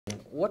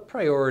what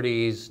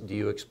priorities do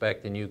you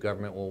expect the new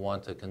government will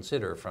want to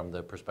consider from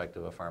the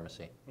perspective of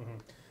pharmacy?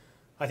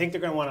 I think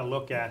they're going to want to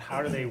look at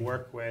how do they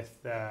work with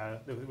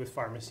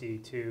pharmacy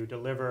to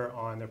deliver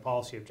on their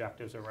policy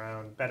objectives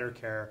around better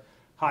care,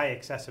 high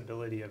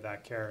accessibility of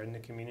that care in the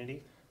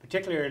community,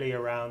 particularly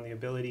around the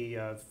ability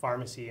of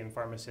pharmacy and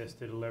pharmacists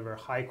to deliver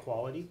high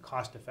quality,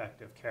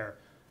 cost-effective care.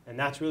 And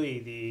that's really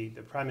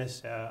the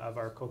premise of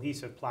our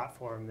cohesive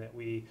platform that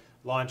we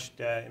launched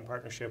in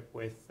partnership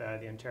with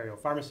the Ontario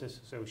Pharmacists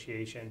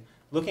Association,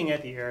 looking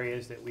at the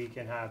areas that we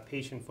can have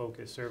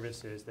patient-focused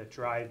services that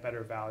drive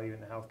better value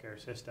in the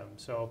healthcare system.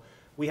 So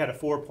we had a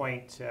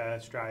 4-point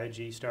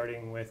strategy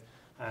starting with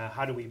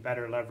how do we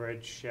better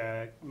leverage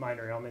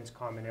minor ailments,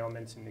 common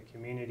ailments in the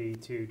community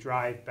to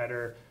drive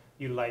better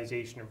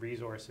utilization of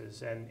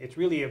resources. And it's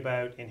really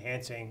about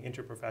enhancing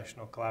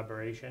interprofessional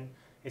collaboration.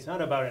 It's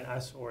not about an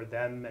us or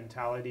them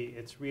mentality.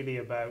 It's really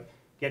about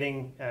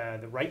getting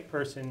the right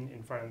person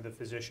in front of the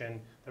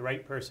physician, the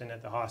right person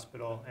at the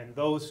hospital, and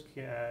those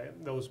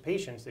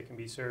patients that can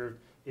be served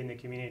in the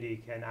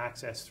community can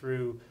access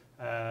through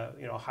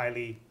a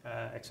highly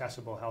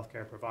accessible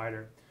healthcare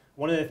provider.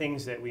 One of the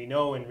things that we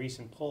know in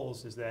recent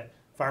polls is that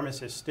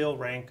pharmacists still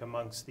rank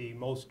amongst the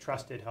most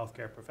trusted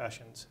healthcare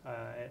professions,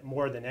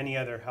 more than any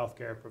other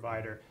healthcare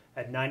provider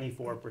at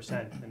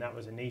 94%, and that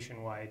was a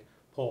nationwide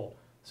poll.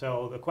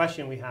 So the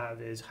question we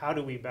have is how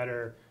do we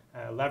better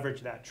leverage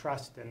that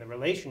trust and the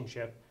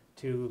relationship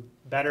to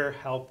better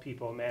help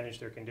people manage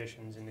their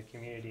conditions in the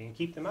community and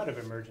keep them out of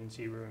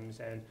emergency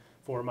rooms and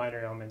for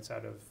minor ailments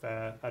out of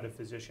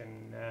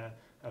physician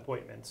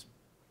appointments.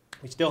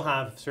 We still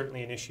have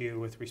certainly an issue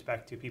with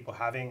respect to people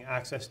having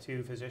access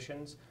to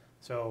physicians.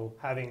 So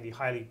having the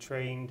highly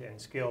trained and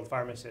skilled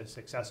pharmacists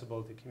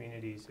accessible to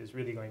communities is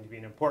really going to be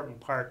an important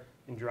part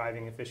in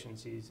driving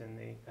efficiencies in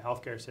the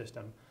healthcare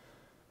system.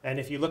 And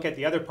if you look at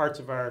the other parts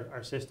of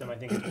our system, I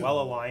think it's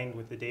well aligned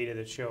with the data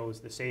that shows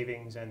the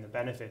savings and the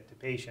benefit to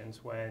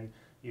patients when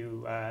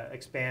you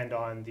expand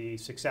on the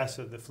success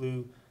of the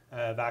flu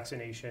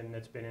vaccination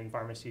that's been in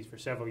pharmacies for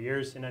several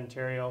years in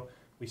Ontario.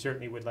 We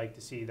certainly would like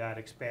to see that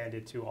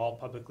expanded to all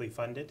publicly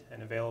funded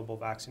and available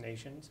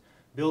vaccinations,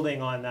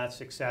 building on that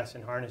success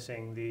and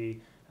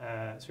harnessing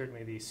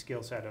certainly the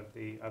skill set of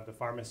the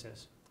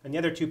pharmacists. And the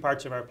other two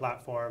parts of our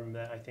platform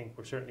that I think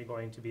we're certainly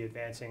going to be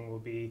advancing will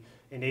be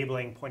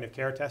enabling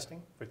point-of-care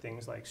testing for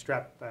things like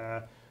strep,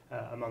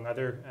 among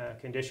other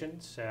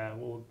conditions.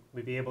 We'll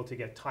be able to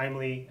get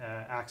timely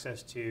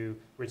access to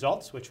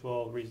results, which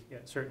will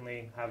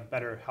certainly have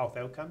better health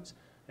outcomes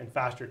and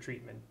faster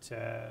treatment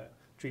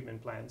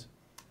plans.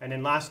 And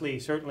then lastly,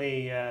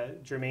 certainly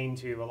germane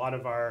to a lot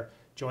of our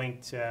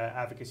joint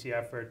advocacy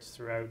efforts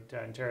throughout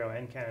Ontario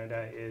and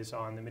Canada is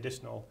on the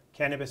medicinal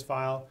cannabis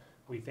file.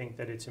 We think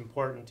that it's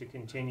important to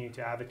continue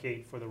to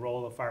advocate for the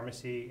role of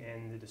pharmacy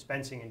in the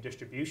dispensing and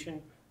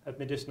distribution of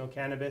medicinal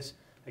cannabis.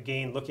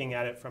 Again, looking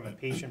at it from a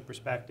patient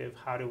perspective,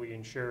 how do we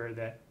ensure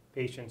that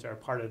patients are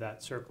part of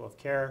that circle of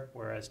care,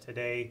 whereas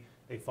today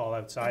they fall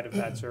outside of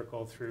that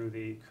circle through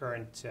the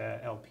current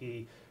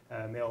LP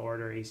mail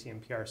order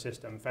ACMPR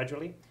system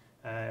federally.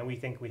 And we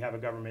think we have a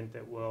government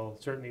that will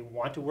certainly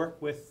want to work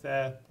with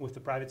the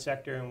private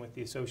sector and with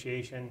the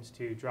associations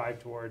to drive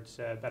towards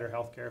better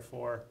healthcare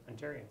for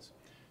Ontarians.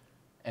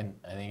 And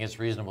I think it's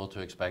reasonable to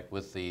expect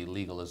with the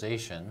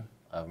legalization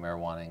of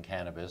marijuana and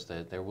cannabis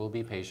that there will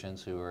be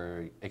patients who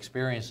are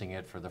experiencing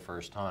it for the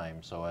first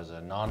time. So as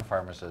a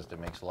non-pharmacist, it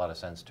makes a lot of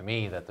sense to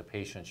me that the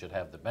patient should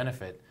have the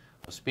benefit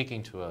of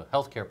speaking to a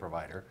healthcare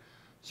provider.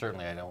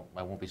 Certainly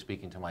I won't be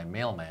speaking to my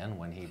mailman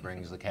when he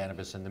brings the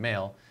cannabis in the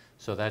mail.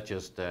 So that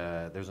just,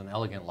 there's an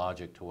elegant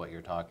logic to what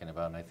you're talking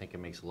about, and I think it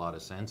makes a lot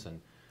of sense, and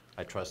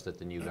I trust that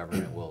the new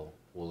government will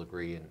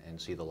agree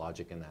and see the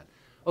logic in that.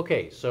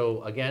 Okay,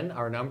 so again,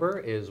 our number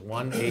is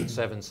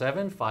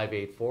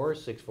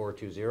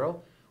 1-877-584-6420.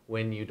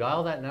 When you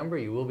dial that number,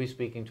 you will be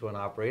speaking to an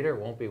operator.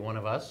 It won't be one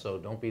of us, so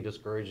don't be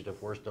discouraged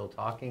if we're still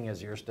talking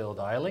as you're still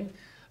dialing. I'm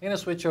going to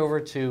switch over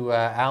to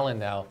Allan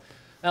now.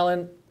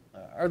 Allan,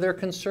 are there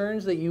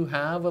concerns that you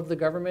have of the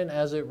government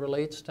as it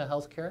relates to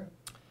healthcare?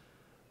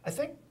 I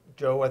think,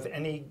 Joe, with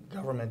any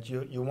government,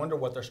 you wonder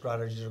what their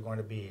strategies are going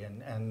to be,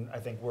 and I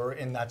think we're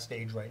in that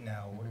stage right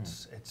now.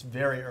 It's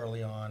very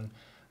early on.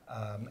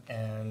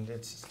 And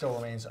it still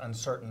remains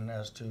uncertain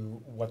as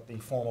to what the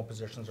formal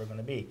positions are going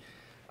to be,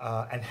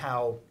 and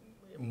how,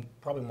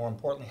 probably more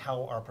importantly,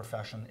 how our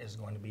profession is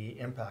going to be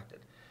impacted.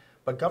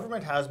 But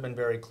government has been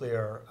very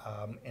clear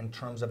in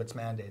terms of its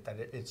mandate that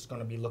it's going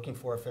to be looking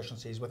for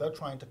efficiencies without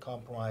trying to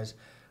compromise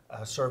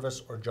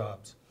service or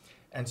jobs.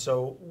 And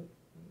so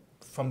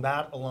from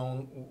that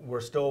alone, we're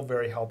still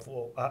very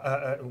helpful,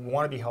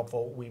 want to be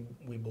helpful.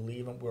 We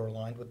believe and we're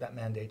aligned with that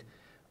mandate.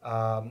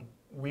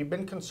 We've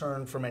been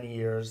concerned for many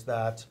years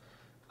that,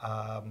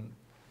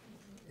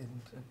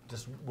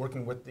 just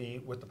working with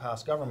the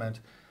past government,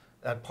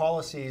 that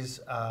policies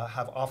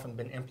have often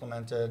been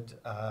implemented,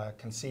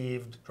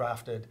 conceived,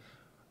 drafted,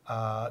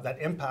 that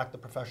impact the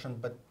profession,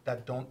 but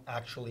that don't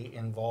actually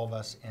involve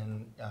us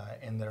in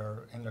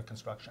their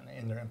construction,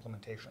 in their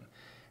implementation.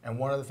 And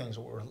one of the things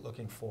that we're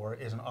looking for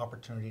is an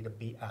opportunity to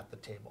be at the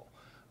table.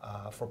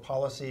 For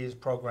policies,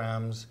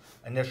 programs,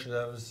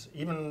 initiatives,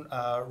 even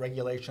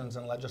regulations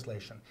and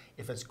legislation,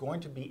 if it's going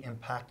to be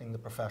impacting the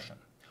profession,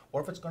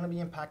 or if it's going to be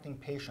impacting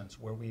patients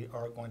where we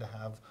are going to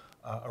have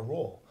a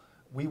role,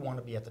 we want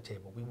to be at the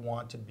table. We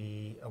want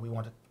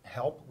to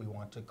help, we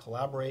want to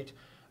collaborate,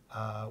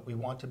 we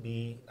want to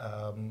be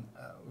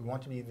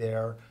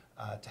there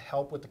to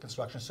help with the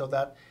construction so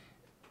that,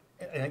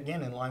 and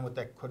again, in line with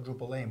that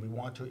quadruple aim, we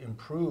want to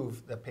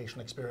improve the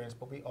patient experience,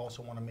 but we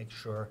also want to make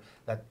sure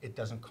that it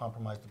doesn't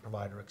compromise the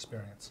provider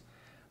experience.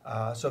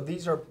 So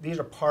these are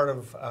part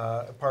of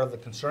the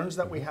concerns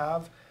that we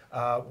have.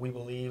 We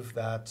believe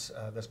that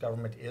this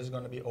government is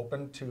going to be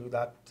open to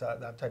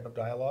that type of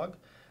dialogue,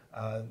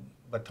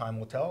 but time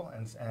will tell.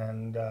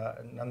 And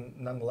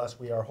nonetheless,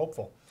 we are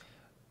hopeful.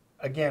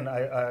 Again,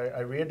 I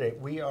reiterate,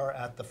 we are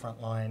at the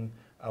front line.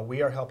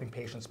 We are helping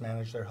patients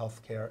manage their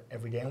health care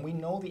every day, and we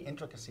know the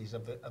intricacies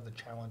of the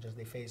challenges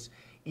they face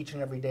each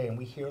and every day, and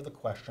we hear the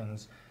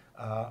questions.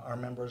 Our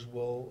members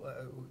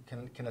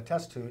can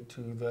attest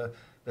to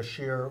the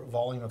sheer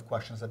volume of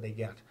questions that they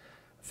get.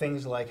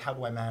 Things like, how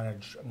do I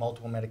manage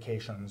multiple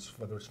medications,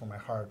 whether it's for my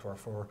heart or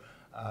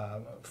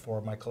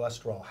for my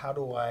cholesterol? How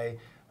do I,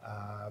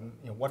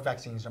 what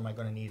vaccines am I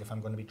going to need if I'm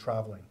going to be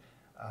traveling?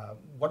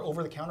 What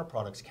over-the-counter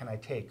products can I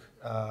take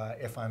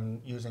if I'm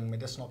using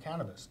medicinal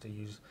cannabis, to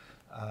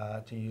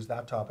use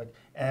that topic?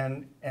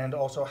 And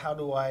also, how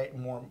do I,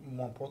 more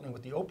importantly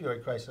with the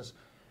opioid crisis,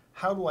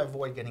 how do I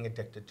avoid getting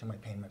addicted to my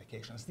pain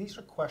medications? These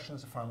are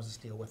questions that pharmacists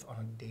deal with on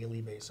a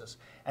daily basis,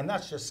 and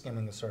that's just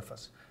skimming the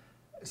surface.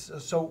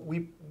 So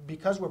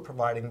because we're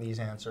providing these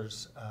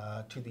answers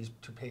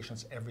to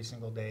patients every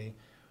single day,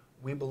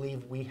 we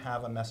believe we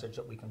have a message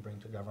that we can bring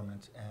to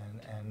government,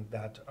 and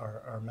that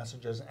our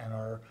messages and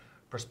our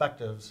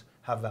perspectives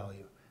have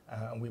value.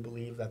 And we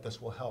believe that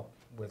this will help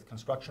with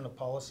construction of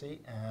policy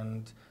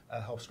and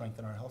help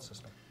strengthen our health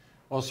system.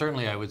 Well,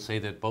 certainly I would say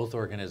that both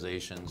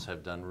organizations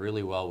have done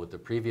really well with the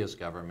previous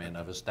government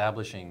of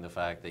establishing the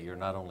fact that you're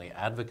not only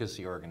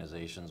advocacy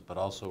organizations, but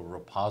also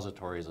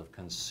repositories of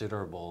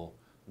considerable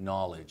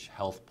knowledge,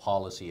 health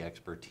policy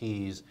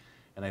expertise.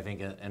 And I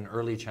think an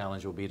early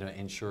challenge will be to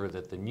ensure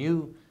that the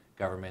new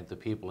government, the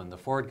people in the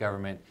Ford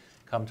government,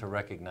 come to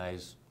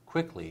recognize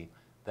quickly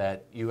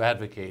that you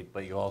advocate,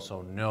 but you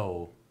also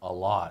know a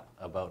lot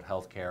about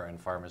healthcare and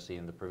pharmacy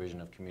and the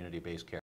provision of community-based care.